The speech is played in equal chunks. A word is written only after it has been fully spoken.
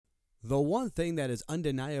The one thing that is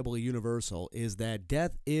undeniably universal is that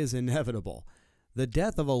death is inevitable. The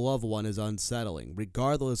death of a loved one is unsettling,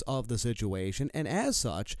 regardless of the situation, and as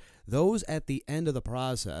such, those at the end of the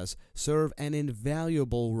process serve an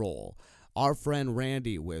invaluable role. Our friend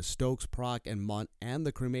Randy with Stokes, Prock, and Munt and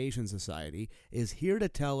the Cremation Society is here to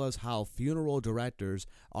tell us how funeral directors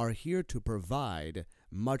are here to provide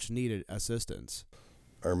much needed assistance.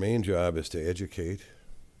 Our main job is to educate,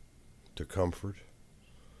 to comfort,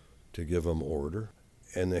 to give them order,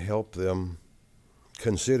 and to help them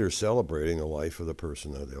consider celebrating the life of the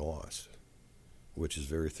person that they lost, which is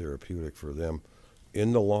very therapeutic for them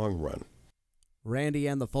in the long run. Randy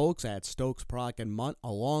and the folks at Stokes, Prock, and Munt,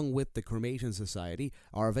 along with the Cremation Society,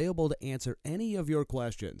 are available to answer any of your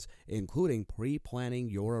questions, including pre-planning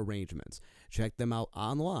your arrangements. Check them out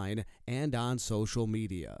online and on social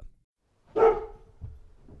media.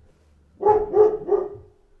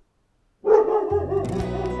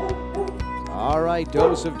 All right,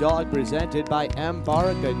 Dose of Dog presented by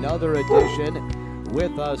Embark, another edition.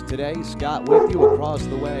 With us today, Scott with you. Across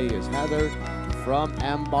the way is Heather from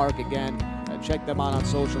Embark. Again, check them out on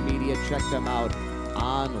social media. Check them out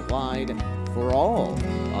online for all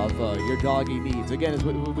of your doggy needs. Again, as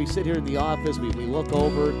we sit here in the office, we look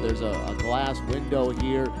over. There's a glass window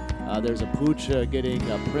here. There's a pooch getting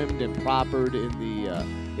primmed and propered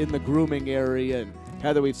in the grooming area. And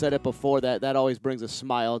Heather, we've said it before, that always brings a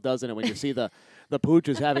smile, doesn't it, when you see the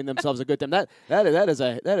pooches having themselves a good time. That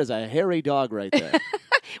is a hairy dog right there.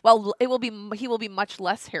 Well, he will be much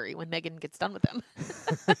less hairy when Megan gets done with him.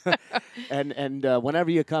 And whenever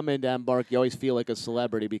you come into Embark, you always feel like a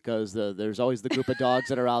celebrity because there's always the group of dogs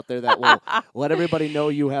that are out there that will let everybody know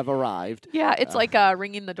you have arrived. Yeah, it's like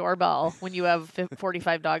ringing the doorbell when you have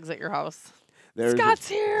 45 dogs at your house. Scott's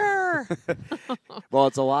here. Well,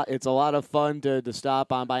 it's a lot of fun to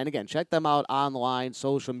stop on by. And again, check them out online,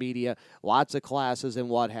 social media, lots of classes and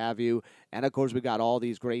what have you. And of course, we got all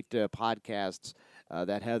these great podcasts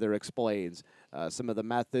that Heather explains some of the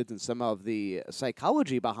methods and some of the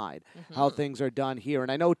psychology behind how things are done here. And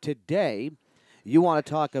I know today you want to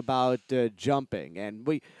talk about jumping, and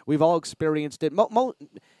we've all experienced it.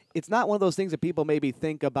 It's not one of those things that people maybe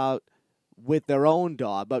think about with their own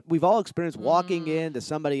dog, but we've all experienced walking into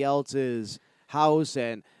somebody else's house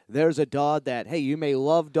and there's a dog that, hey, you may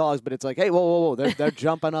love dogs, but it's like, hey, whoa, they're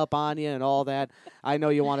jumping up on you and all that. I know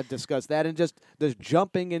you want to discuss that and just this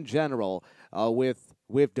jumping in general with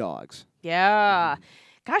dogs. Yeah.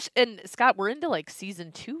 Gosh, and Scott, we're into like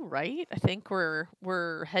season 2, right? I think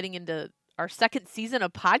we're heading into our second season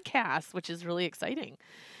of podcasts, which is really exciting.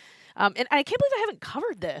 And I can't believe I haven't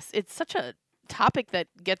covered this. It's such a topic that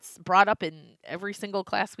gets brought up in every single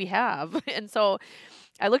class we have. And so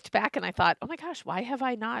I looked back and I thought, oh my gosh, why have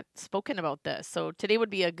I not spoken about this? So today would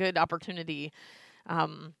be a good opportunity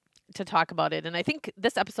to talk about it. And I think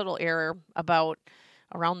this episode will air about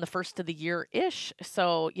around the first of the year-ish.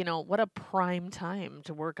 So, what a prime time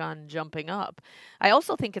to work on jumping up. I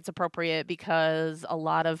also think it's appropriate because a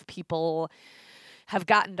lot of people have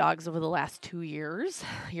gotten dogs over the last 2 years,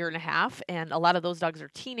 year and a half, and a lot of those dogs are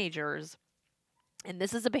teenagers. And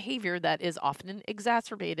this is a behavior that is often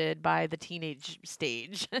exacerbated by the teenage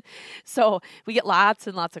stage. So we get lots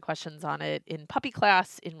and lots of questions on it in puppy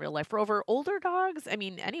class, in real life rover, older dogs. I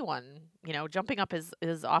mean, anyone, jumping up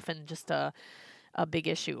is often just a big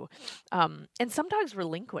issue. And some dogs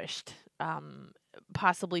relinquished,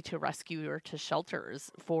 possibly to rescue or to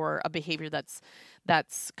shelters for a behavior that's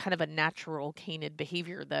kind of a natural canid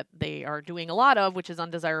behavior that they are doing a lot of, which is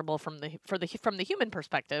undesirable from the human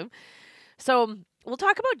perspective. So we'll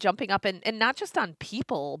talk about jumping up and not just on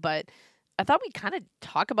people, but I thought we'd kind of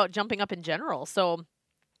talk about jumping up in general. So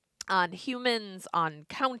on humans, on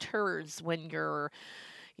counters, when you're,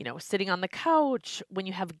 sitting on the couch, when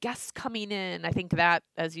you have guests coming in, I think that,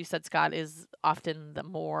 as you said, Scott, is often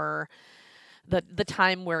the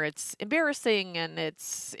time where it's embarrassing and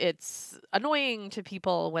it's annoying to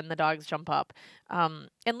people when the dogs jump up. And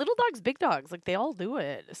little dogs, big dogs, like they all do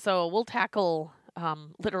it. So we'll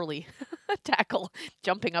literally tackle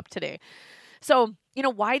jumping up today. So,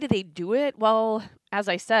 why do they do it? Well, as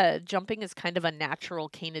I said, jumping is kind of a natural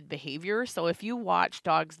canid behavior. So if you watch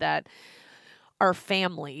dogs that are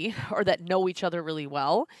family or that know each other really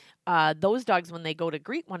well, those dogs, when they go to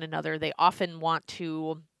greet one another, they often want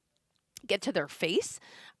to get to their face.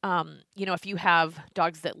 If you have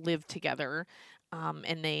dogs that live together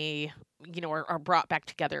and they, are brought back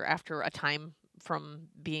together after a time from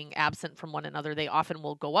being absent from one another, they often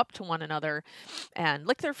will go up to one another and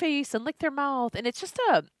lick their face and lick their mouth. And it's just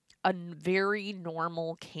a very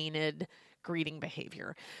normal canid greeting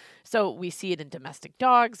behavior. So we see it in domestic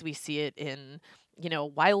dogs, we see it in,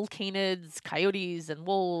 wild canids, coyotes, and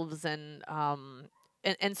wolves, and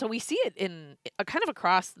so we see it in kind of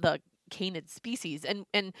across the canid species.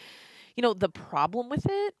 And the problem with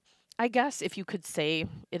it, I guess, if you could say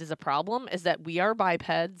it is a problem, is that we are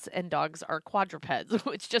bipeds and dogs are quadrupeds,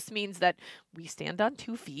 which just means that we stand on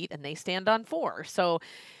 2 feet and they stand on 4. So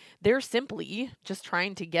they're simply just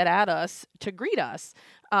trying to get at us to greet us.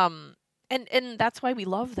 And that's why we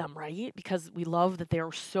love them, right? Because we love that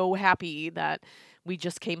they're so happy that we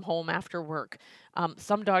just came home after work.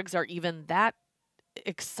 Some dogs are even that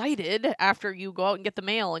excited after you go out and get the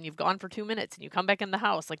mail and you've gone for 2 minutes and you come back in the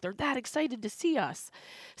house. Like, they're that excited to see us.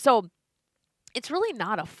 So it's really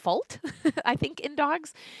not a fault, I think, in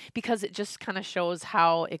dogs, because it just kind of shows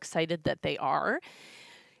how excited that they are.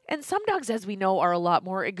 And some dogs, as we know, are a lot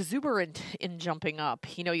more exuberant in jumping up.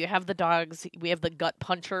 You have the dogs, we have the gut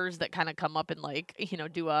punchers that kind of come up and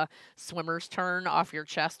do a swimmer's turn off your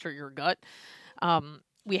chest or your gut.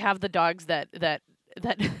 We have the dogs that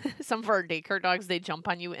some of our daycare dogs, they jump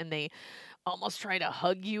on you and they almost try to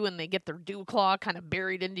hug you and they get their dew claw kind of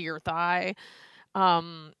buried into your thigh.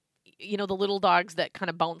 The little dogs that kind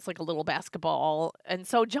of bounce like a little basketball. And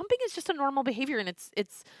so jumping is just a normal behavior, and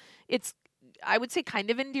it's I would say kind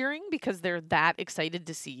of endearing because they're that excited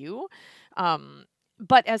to see you.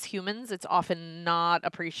 But as humans, it's often not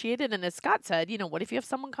appreciated. And as Scott said, what if you have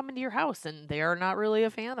someone come into your house and they are not really a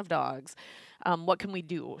fan of dogs? What can we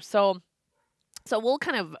do? So we'll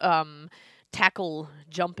kind of tackle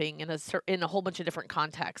jumping in a whole bunch of different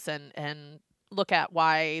contexts and look at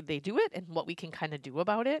why they do it and what we can kind of do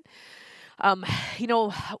about it.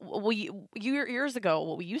 Years ago,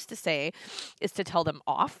 what we used to say is to tell them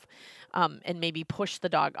off, and maybe push the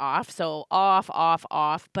dog off. So off, off,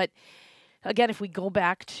 off. But again, if we go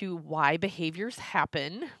back to why behaviors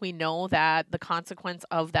happen, we know that the consequence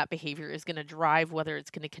of that behavior is going to drive whether it's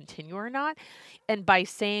going to continue or not. And by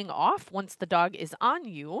saying off, once the dog is on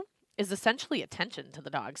you, is essentially attention to the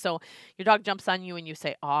dog. So your dog jumps on you and you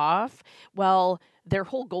say off. Well, their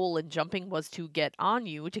whole goal in jumping was to get on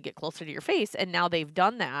you, to get closer to your face. And now they've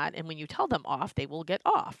done that. And when you tell them off, they will get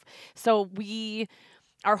off. So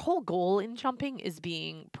our whole goal in jumping is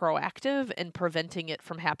being proactive and preventing it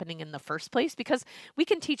from happening in the first place, because we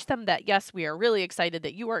can teach them that, yes, we are really excited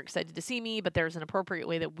that you are excited to see me, but there's an appropriate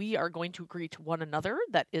way that we are going to greet one another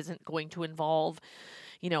that isn't going to involve,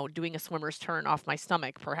 doing a swimmer's turn off my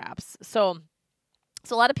stomach, perhaps. So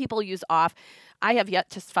a lot of people use off. I have yet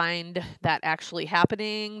to find that actually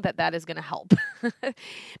happening, that is going to help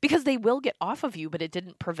because they will get off of you, but it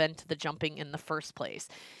didn't prevent the jumping in the first place.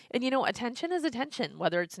 And, attention is attention,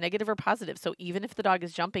 whether it's negative or positive. So even if the dog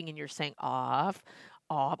is jumping and you're saying off,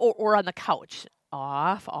 off, or on the couch,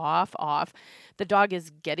 off, off, off, the dog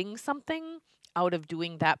is getting something out of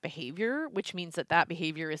doing that behavior, which means that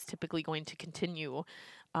behavior is typically going to continue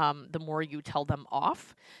the more you tell them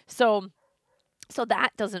off. So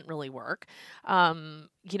that doesn't really work.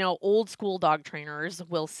 Old school dog trainers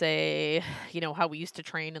will say, how we used to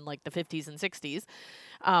train in like the 50s and 60s,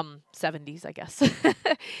 70s, I guess.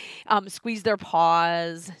 Squeeze their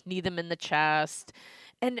paws, knee them in the chest.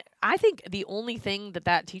 And I think the only thing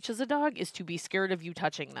that teaches a dog is to be scared of you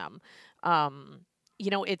touching them.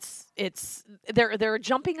 They're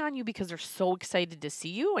jumping on you because they're so excited to see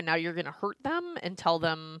you, and now you're going to hurt them and tell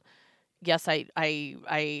them, yes, I'm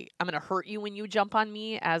going to hurt you when you jump on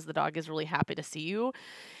me, as the dog is really happy to see you.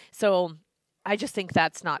 So I just think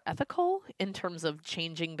that's not ethical in terms of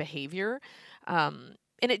changing behavior. And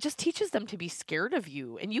it just teaches them to be scared of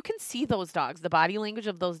you. And you can see those dogs, the body language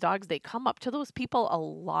of those dogs, they come up to those people a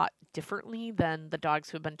lot differently than the dogs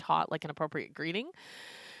who have been taught like an appropriate greeting.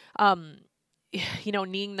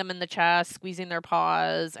 Kneeing them in the chest, squeezing their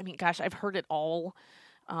paws. I mean, gosh, I've heard it all.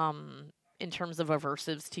 In terms of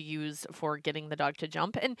aversives to use for getting the dog to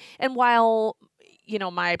jump. And while,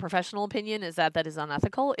 my professional opinion is that is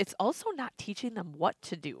unethical, it's also not teaching them what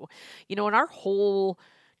to do. And our whole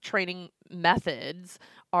training methods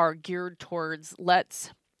are geared towards,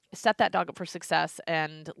 let's set that dog up for success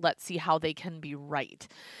and let's see how they can be right.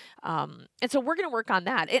 And so we're going to work on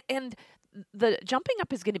that. And the jumping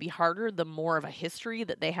up is going to be harder the more of a history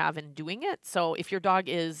that they have in doing it. So if your dog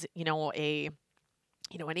is,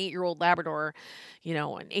 an 8-year-old Labrador, an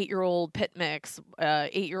 8-year-old pit mix,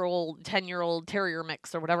 8-year-old, 10-year-old terrier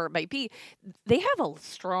mix, or whatever it might be, they have a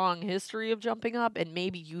strong history of jumping up, and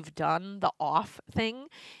maybe you've done the off thing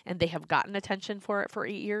and they have gotten attention for it for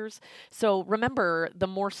 8 years. So remember,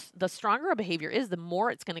 the stronger a behavior is, the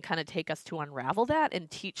more it's going to kind of take us to unravel that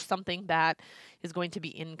and teach something that is going to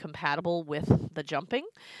be incompatible with the jumping.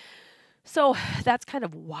 So that's kind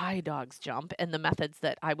of why dogs jump and the methods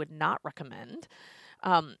that I would not recommend.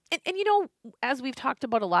 And as we've talked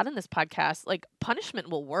about a lot in this podcast, like punishment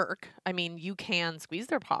will work. I mean, you can squeeze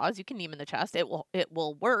their paws, you can knee 'em in the chest. It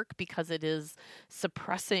will work because it is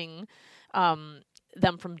suppressing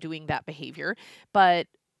them from doing that behavior. But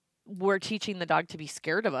we're teaching the dog to be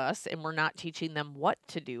scared of us and we're not teaching them what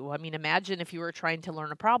to do. I mean, imagine if you were trying to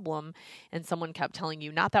learn a problem and someone kept telling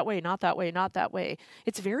you, not that way, not that way, not that way.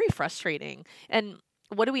 It's very frustrating. And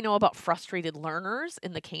what do we know about frustrated learners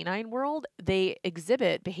in the canine world? They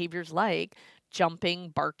exhibit behaviors like jumping,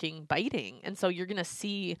 barking, biting. And so you're going to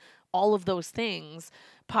see all of those things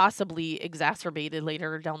possibly exacerbated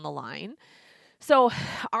later down the line. So,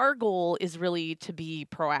 our goal is really to be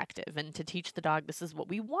proactive and to teach the dog this is what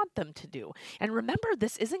we want them to do. And remember,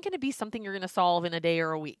 this isn't going to be something you're going to solve in a day or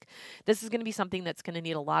a week. This is going to be something that's going to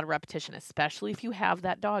need a lot of repetition, especially if you have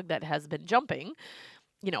that dog that has been jumping,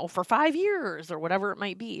 for 5 years or whatever it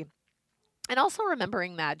might be. And also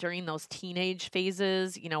remembering that during those teenage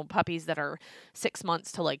phases, puppies that are 6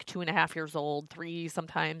 months to like 2.5 years old, 3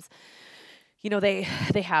 sometimes, they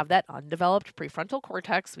have that undeveloped prefrontal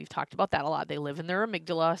cortex. We've talked about that a lot. They live in their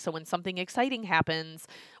amygdala. So when something exciting happens,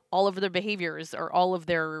 all of their behaviors or all of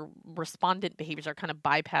their respondent behaviors are kind of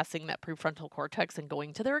bypassing that prefrontal cortex and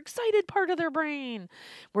going to their excited part of their brain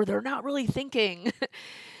where they're not really thinking.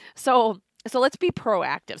 So let's be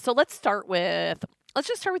proactive. So let's just start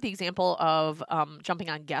with the example of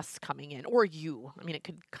jumping on guests coming in or you. I mean, it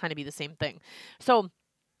could kind of be the same thing. So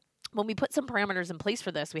when we put some parameters in place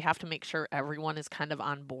for this, we have to make sure everyone is kind of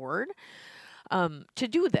on board to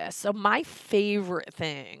do this. So my favorite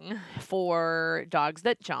thing for dogs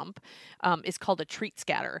that jump is called a treat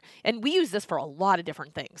scatter. And we use this for a lot of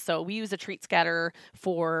different things. So we use a treat scatter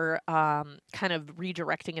for kind of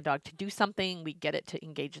redirecting a dog to do something. We get it to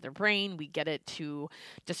engage their brain. We get it to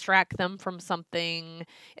distract them from something.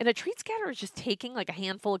 And a treat scatter is just taking like a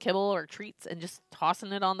handful of kibble or treats and just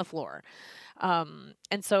tossing it on the floor.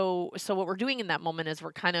 And so what we're doing in that moment is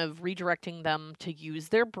we're kind of redirecting them to use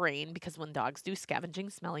their brain because when dogs do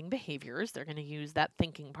scavenging, smelling behaviors, they're going to use that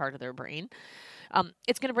thinking part of their brain.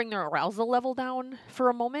 It's going to bring their arousal level down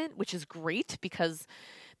for a moment, which is great because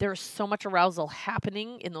there's so much arousal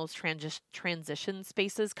happening in those transition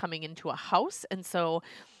spaces coming into a house. And so,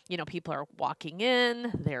 people are walking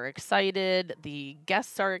in, they're excited, the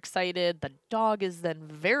guests are excited, the dog is then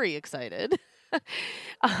very excited.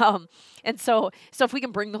 And so if we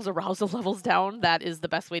can bring those arousal levels down, that is the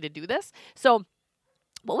best way to do this. So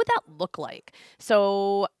what would that look like?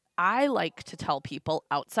 So I like to tell people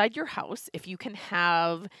outside your house, if you can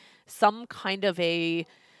have some kind of a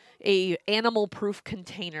animal proof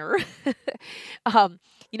container,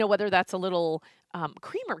 whether that's a little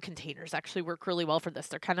creamer containers actually work really well for this.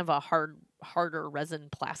 They're kind of a harder resin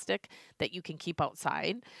plastic that you can keep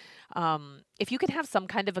outside. If you can have some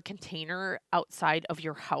kind of a container outside of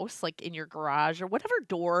your house, like in your garage or whatever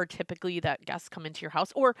door typically that guests come into your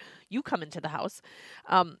house or you come into the house,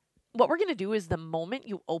 what we're going to do is the moment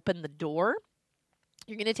you open the door,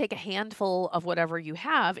 you're going to take a handful of whatever you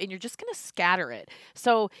have and you're just going to scatter it.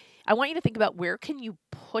 So I want you to think about where can you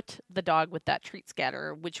put the dog with that treat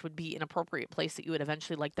scatter, which would be an appropriate place that you would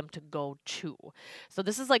eventually like them to go to. So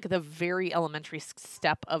this is like the very elementary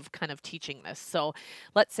step of kind of teaching this. So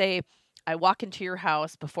let's say I walk into your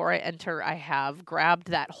house. Before I enter, I have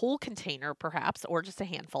grabbed that whole container, perhaps, or just a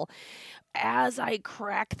handful. As I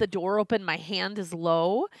crack the door open, my hand is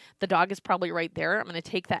low. The dog is probably right there. I'm going to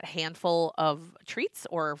take that handful of treats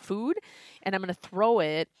or food, and I'm going to throw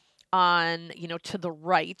it on, to the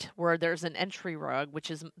right where there's an entry rug,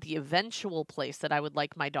 which is the eventual place that I would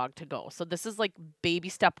like my dog to go. So this is like baby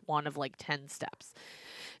step 1 of like 10 steps.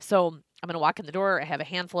 So I'm going to walk in the door. I have a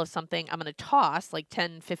handful of something. I'm going to toss like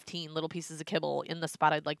 10, 15 little pieces of kibble in the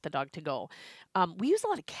spot I'd like the dog to go. We use a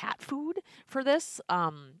lot of cat food for this.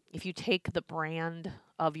 If you take the brand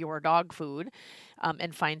of your dog food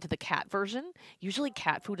and find the cat version, usually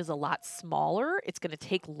cat food is a lot smaller. It's going to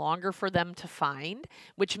take longer for them to find,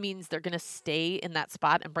 which means they're going to stay in that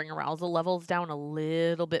spot and bring arousal levels down a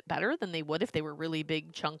little bit better than they would if they were really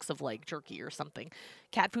big chunks of like jerky or something.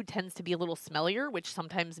 Cat food tends to be a little smellier, which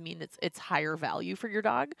sometimes means it's higher value for your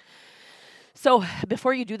dog. So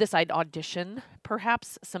before you do this, I'd audition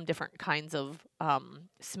perhaps some different kinds of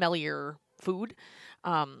smellier food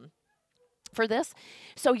for this.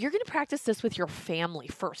 So you're going to practice this with your family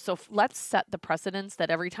first. So let's set the precedence that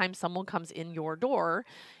every time someone comes in your door,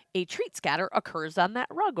 a treat scatter occurs on that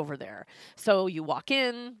rug over there. So you walk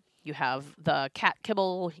in, you have the cat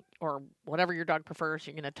kibble or whatever your dog prefers.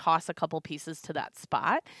 You're going to toss a couple pieces to that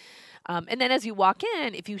spot. And then as you walk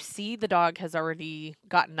in, if you see the dog has already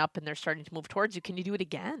gotten up and they're starting to move towards you, can you do it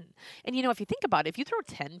again? And if you think about it, if you throw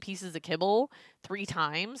 10 pieces of kibble 3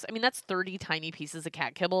 times, I mean, that's 30 tiny pieces of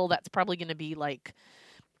cat kibble. That's probably going to be like,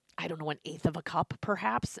 I don't know, 1/8 of a cup,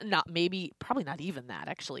 perhaps. Probably not even that,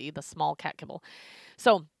 actually, the small cat kibble.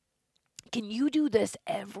 So can you do this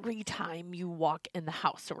every time you walk in the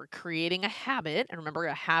house? So we're creating a habit. And remember,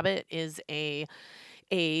 a habit is a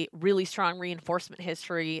really strong reinforcement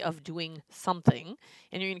history of doing something.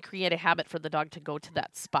 And you're going to create a habit for the dog to go to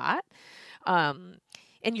that spot.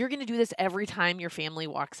 And you're going to do this every time your family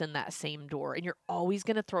walks in that same door. And you're always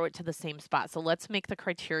going to throw it to the same spot. So let's make the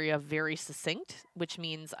criteria very succinct, which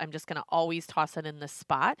means I'm just going to always toss it in this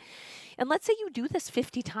spot. And let's say you do this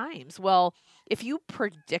 50 times. Well, if you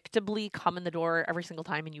predictably come in the door every single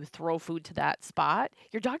time and you throw food to that spot,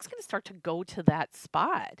 your dog's going to start to go to that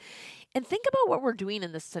spot. And think about what we're doing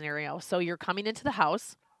in this scenario. So you're coming into the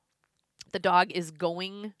house. The dog is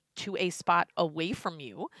going to a spot away from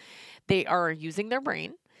you. They are using their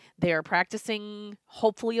brain. They are practicing,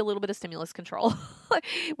 hopefully, a little bit of stimulus control,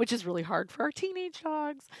 which is really hard for our teenage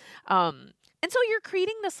dogs. And so you're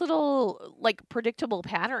creating this little, like, predictable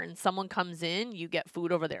pattern. Someone comes in, you get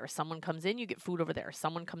food over there. Someone comes in, you get food over there.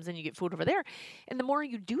 Someone comes in, you get food over there. And the more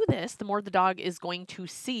you do this, the more the dog is going to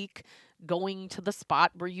seek going to the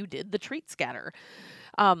spot where you did the treat scatter.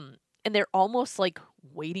 And they're almost like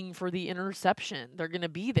waiting for the interception. They're going to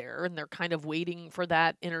be there and they're kind of waiting for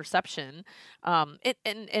that interception. And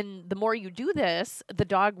the more you do this, the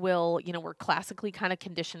dog will, we're classically kind of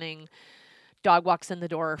conditioning. Dog walks in the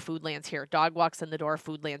door, food lands here. Dog walks in the door,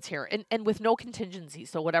 food lands here. And with no contingency.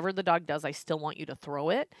 So whatever the dog does, I still want you to throw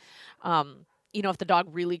it. If the dog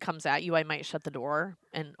really comes at you, I might shut the door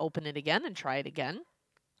and open it again and try it again.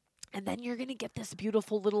 And then you're going to get this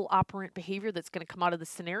beautiful little operant behavior that's going to come out of the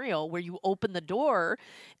scenario where you open the door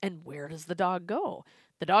and where does the dog go?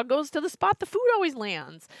 The dog goes to the spot the food always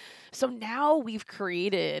lands. So now we've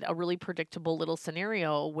created a really predictable little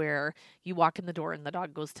scenario where you walk in the door and the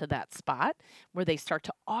dog goes to that spot where they start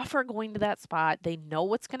to offer going to that spot. They know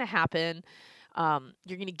what's going to happen.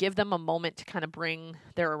 You're going to give them a moment to kind of bring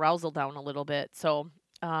their arousal down a little bit. So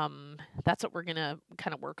that's what we're going to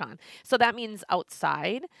kind of work on. So that means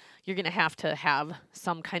outside, you're going to have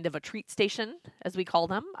some kind of a treat station, as we call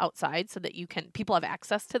them, outside so that people have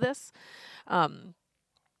access to this.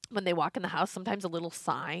 When they walk in the house, sometimes a little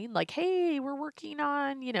sign like, hey, we're working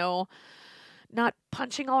on, not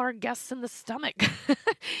punching all our guests in the stomach.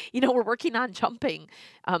 We're working on jumping.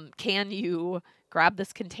 Can you grab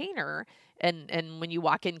this container? And when you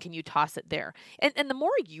walk in, can you toss it there? And the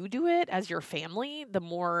more you do it as your family, the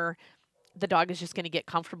more the dog is just going to get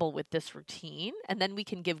comfortable with this routine. And then we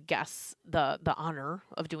can give guests the honor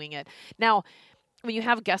of doing it. Now, when you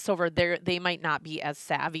have guests over there, they might not be as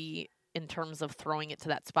savvy in terms of throwing it to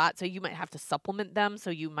that spot. So you might have to supplement them. So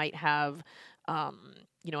you might have,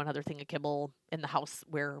 another thing of kibble in the house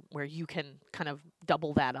where you can kind of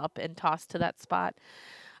double that up and toss to that spot.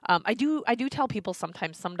 I do tell people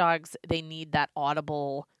sometimes some dogs, they need that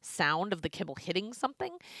audible sound of the kibble hitting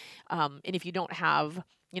something. And if you don't have,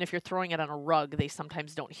 if you're throwing it on a rug, they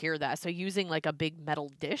sometimes don't hear that. So using like a big metal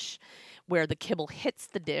dish where the kibble hits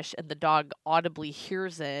the dish and the dog audibly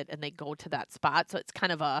hears it and they go to that spot. So it's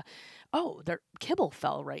kind of their kibble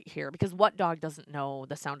fell right here, because what dog doesn't know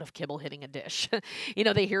the sound of kibble hitting a dish?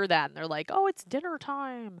 They hear that and they're like, oh, it's dinner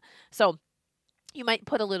time. So you might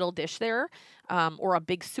put a little dish there, or a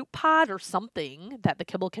big soup pot or something that the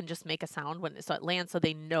kibble can just make a sound when it lands so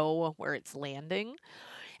they know where it's landing.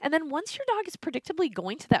 And then once your dog is predictably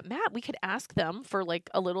going to that mat, we could ask them for like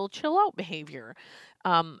a little chill out behavior.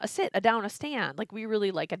 A sit, a down, a stand. Like we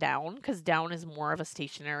really like a down because down is more of a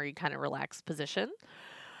stationary kind of relaxed position.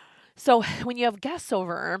 So when you have guests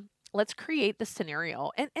over, let's create the scenario.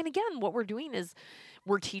 And again, what we're doing is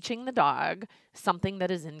we're teaching the dog something that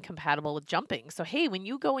is incompatible with jumping. So, hey, when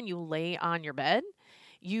you go and you lay on your bed,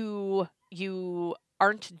 you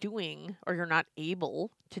aren't doing, or you're not able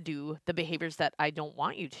to do the behaviors that I don't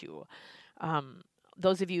want you to.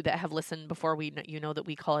 Those of you that have listened before, you know that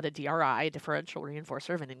we call it a DRI, differential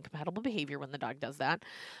reinforcer of an incompatible behavior, when the dog does that.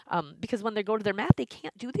 Because when they go to their mat, they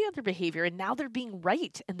can't do the other behavior. And now they're being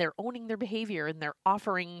right and they're owning their behavior and they're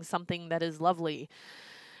offering something that is lovely.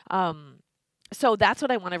 So that's what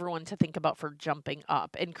I want everyone to think about for jumping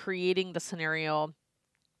up and creating the scenario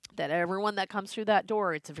that everyone that comes through that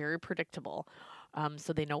door, it's very predictable.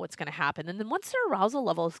 So they know what's going to happen. And then once their arousal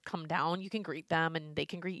levels come down, you can greet them and they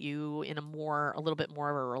can greet you in a little bit more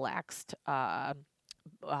of a relaxed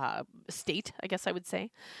state, I guess I would say.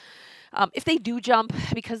 If they do jump,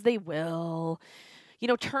 because they will,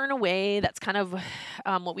 turn away. That's kind of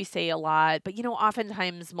what we say a lot. But,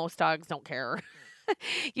 oftentimes most dogs don't care.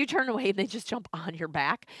 You turn away and they just jump on your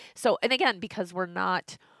back. So, and again, because we're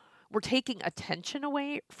taking attention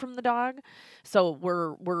away from the dog. So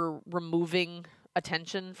we're removing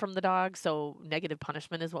attention from the dog. So negative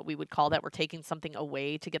punishment is what we would call that. We're taking something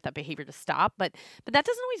away to get that behavior to stop. But that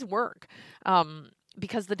doesn't always work.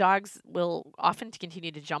 Because the dogs will often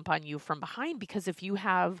continue to jump on you from behind, because if you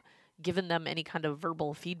have given them any kind of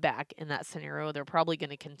verbal feedback in that scenario, they're probably going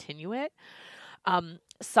to continue it.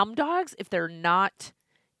 Some dogs, if they're not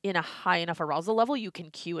in a high enough arousal level, you can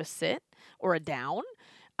cue a sit or a down.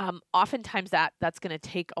 Oftentimes that's going to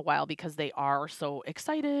take a while because they are so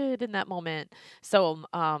excited in that moment. So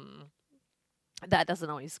that doesn't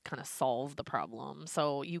always kind of solve the problem.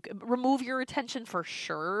 So you can remove your attention for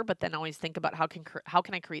sure, but then always think about how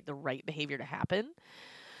can I create the right behavior to happen.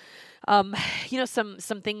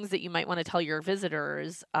 Some things that you might want to tell your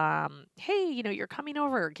visitors. Hey, you're coming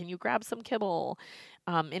over. Can you grab some kibble?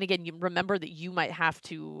 And again, you remember that you might have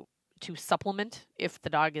to supplement if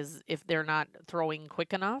they're not throwing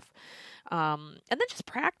quick enough. And then just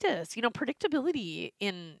practice. Predictability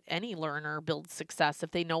in any learner builds success if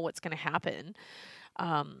they know what's going to happen.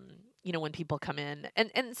 When people come in,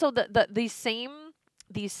 and so these same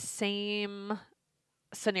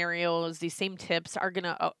scenarios, these same tips are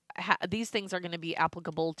gonna these things are gonna be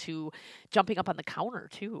applicable to jumping up on the counter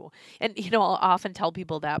too. And I'll often tell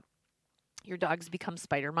people that your dogs become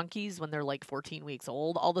spider monkeys when they're like 14 weeks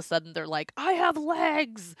old. All of a sudden they're like, I have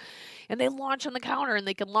legs, and they launch on the counter, and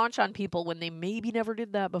they can launch on people when they maybe never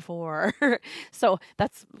did that before. So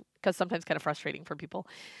that's because sometimes kind of frustrating for people.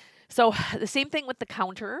 So the same thing with the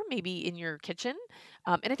counter, maybe in your kitchen.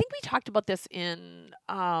 And I think we talked about this in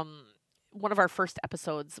one of our first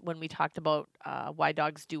episodes when we talked about why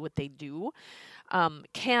dogs do what they do.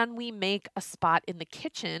 Can we make a spot in the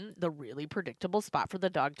kitchen the really predictable spot for the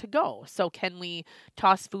dog to go? So can we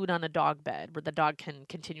toss food on a dog bed where the dog can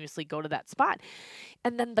continuously go to that spot?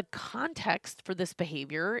 And then the context for this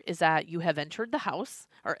behavior is that you have entered the house,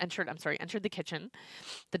 or entered the kitchen.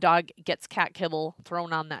 The dog gets cat kibble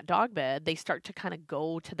thrown on that dog bed. They start to kind of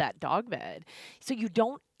go to that dog bed. So you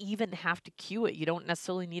don't even have to cue it. You don't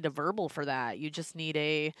necessarily need a verbal for that. You just need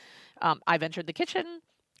I've entered the kitchen.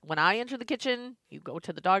 When I enter the kitchen, you go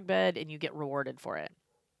to the dog bed and you get rewarded for it.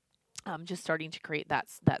 Just starting to create that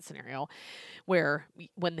scenario where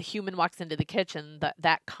when the human walks into the kitchen,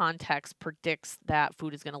 that context predicts that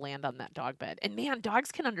food is going to land on that dog bed. And man,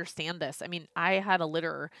 dogs can understand this. I mean, I had a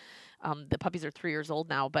litter. The puppies are 3 years old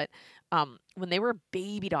now, but when they were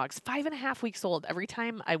baby dogs, 5.5 weeks old, every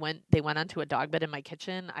time they went onto a dog bed in my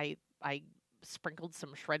kitchen, I sprinkled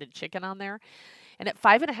some shredded chicken on there. And at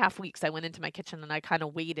 5.5 weeks, I went into my kitchen and I kind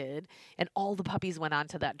of waited, and all the puppies went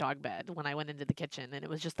onto that dog bed when I went into the kitchen. And it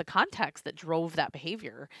was just the context that drove that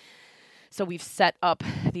behavior. So we've set up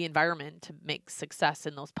the environment to make success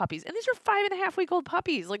in those puppies. And these are 5.5-week-old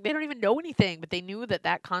puppies. Like, they don't even know anything, but they knew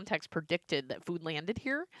that context predicted that food landed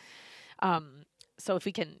here. So if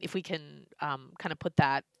we can kind of put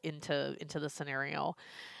that into the scenario.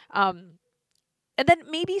 And then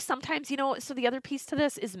maybe sometimes, so the other piece to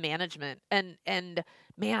this is management. And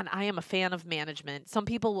man, I am a fan of management. Some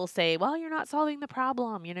people will say, well, you're not solving the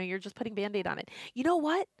problem. You're just putting Band-Aid on it. You know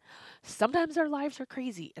what? Sometimes our lives are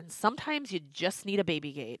crazy, and sometimes you just need a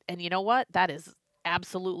baby gate. And you know what? That is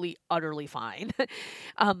absolutely, utterly fine.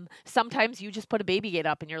 Sometimes you just put a baby gate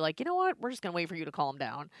up and you're like, you know what? We're just going to wait for you to calm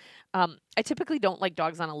down. I typically don't like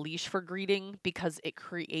dogs on a leash for greeting because it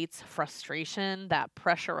creates frustration, that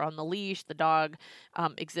pressure on the leash, the dog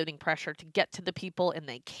exerting pressure to get to the people and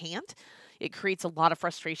they can't. It creates a lot of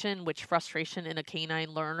frustration, which frustration in a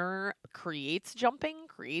canine learner creates jumping,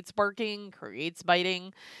 creates barking, creates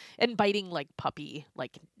biting, and biting like puppy,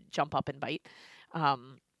 like jump up and bite.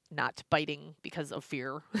 Not biting because of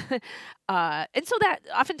fear. And so that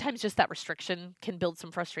oftentimes just that restriction can build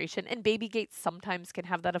some frustration, and baby gates sometimes can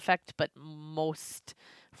have that effect, but most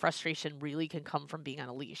frustration really can come from being on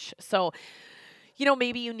a leash. So,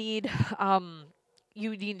 maybe you need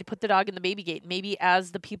to put the dog in the baby gate. Maybe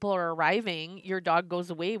as the people are arriving, your dog goes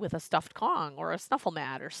away with a stuffed Kong or a snuffle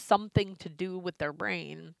mat or something to do with their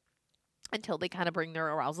brain until they kind of bring their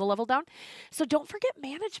arousal level down. So don't forget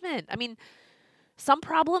management. I mean, some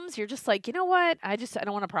problems, you're just like, you know what? I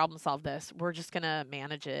don't want to problem solve this. We're just going to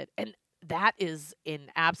manage it. And that is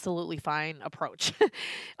an absolutely fine approach.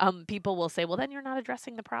 People will say, well, then you're not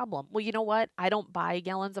addressing the problem. Well, you know what? I don't buy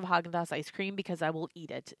gallons of Haagen-Dazs ice cream because I will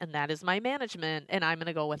eat it. And that is my management. And I'm going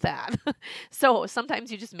to go with that. So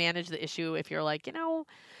sometimes you just manage the issue if you're like,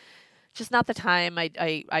 just not the time.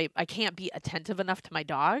 I can't be attentive enough to my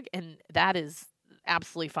dog, and that is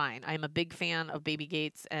absolutely fine. I'm a big fan of baby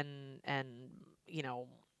gates and you know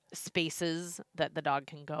spaces that the dog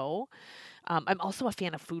can go. I'm also a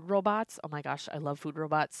fan of food robots. Oh my gosh, I love food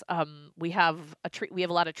robots. We have a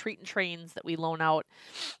lot of treat and trains that we loan out.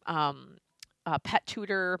 Pet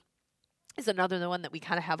tutor is another one that we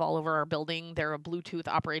kind of have all over our building. They're a Bluetooth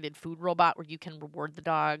operated food robot where you can reward the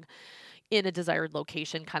dog in a desired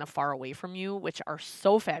location kind of far away from you, which are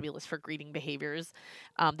so fabulous for greeting behaviors.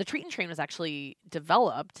 The treat and train was actually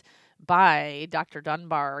developed by Dr.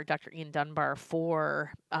 Ian Dunbar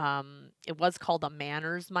for, it was called a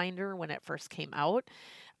manners minder when it first came out.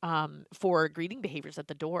 For greeting behaviors at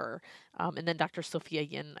the door. And then Dr. Sophia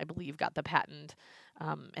Yin, I believe, got the patent.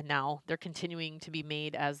 And now they're continuing to be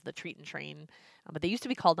made as the treat and train. But they used to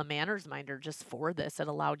be called a manners minder just for this. It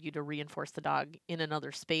allowed you to reinforce the dog in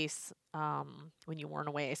another space when you weren't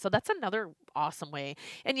away. So that's another awesome way.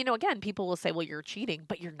 And, again, people will say, well, you're cheating,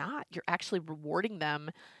 but you're not. You're actually rewarding them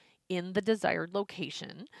in the desired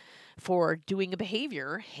location for doing a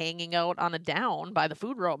behavior, hanging out on a down by the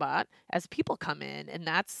food robot as people come in. And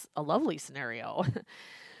that's a lovely scenario.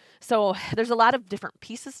 So there's a lot of different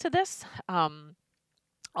pieces to this.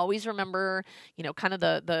 Always remember, kind of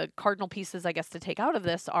the cardinal pieces, I guess, to take out of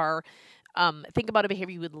this are think about a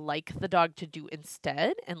behavior you would like the dog to do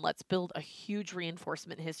instead, and let's build a huge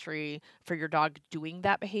reinforcement history for your dog doing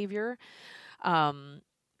that behavior.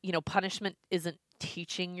 Punishment isn't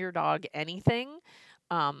teaching your dog anything.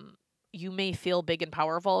 You may feel big and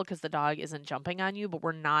powerful because the dog isn't jumping on you, but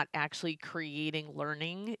we're not actually creating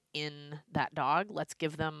learning in that dog. Let's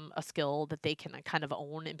give them a skill that they can kind of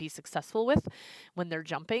own and be successful with when they're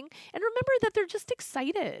jumping. And remember that they're just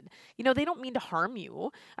excited. They don't mean to harm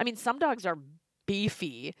you. I mean, some dogs are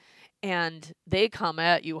beefy and they come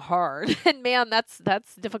at you hard. And man, that's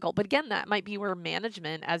difficult. But again, that might be where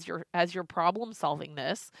management, as you're problem solving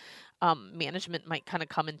this, management might kind of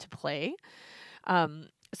come into play.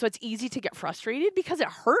 So it's easy to get frustrated because it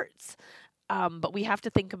hurts. But we have to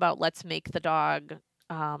think about, let's make the dog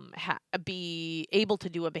be able to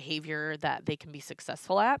do a behavior that they can be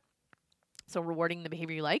successful at. So rewarding the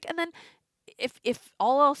behavior you like. And then if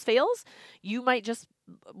all else fails, you might just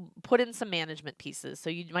put in some management pieces. So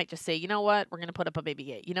you might just say, you know what, we're going to put up a baby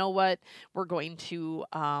gate. You know what, we're going to,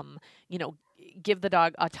 give the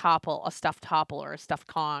dog a stuffed topple or a stuffed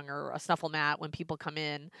Kong or a snuffle mat when people come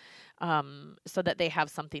in, so that they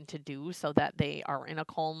have something to do, so that they are in a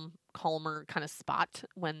calmer kind of spot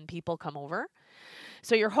when people come over.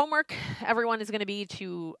 So your homework, everyone, is going to be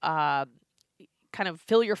to kind of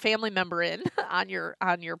fill your family member in on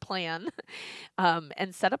your plan,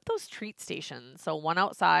 and set up those treat stations. So one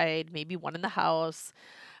outside, maybe one in the house.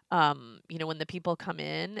 When the people come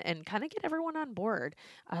in, and kind of get everyone on board.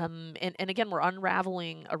 And again, we're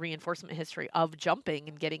unraveling a reinforcement history of jumping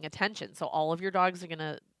and getting attention. So all of your dogs are going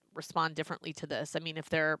to respond differently to this. I mean, if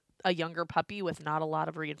they're a younger puppy with not a lot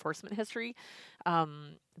of reinforcement history,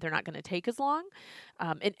 they're not going to take as long.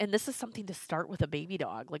 And this is something to start with a baby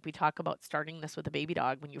dog. Like we talk about starting this with a baby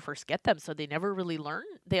dog when you first get them. So they never really learn.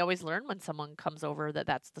 They always learn when someone comes over that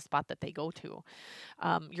that's the spot that they go to.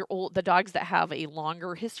 The dogs that have a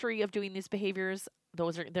longer history of doing these behaviors,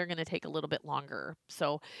 they're going to take a little bit longer.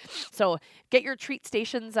 So get your treat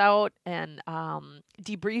stations out and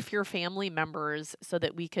debrief your family members so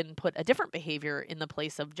that we can put a different behavior in the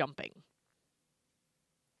place of jumping.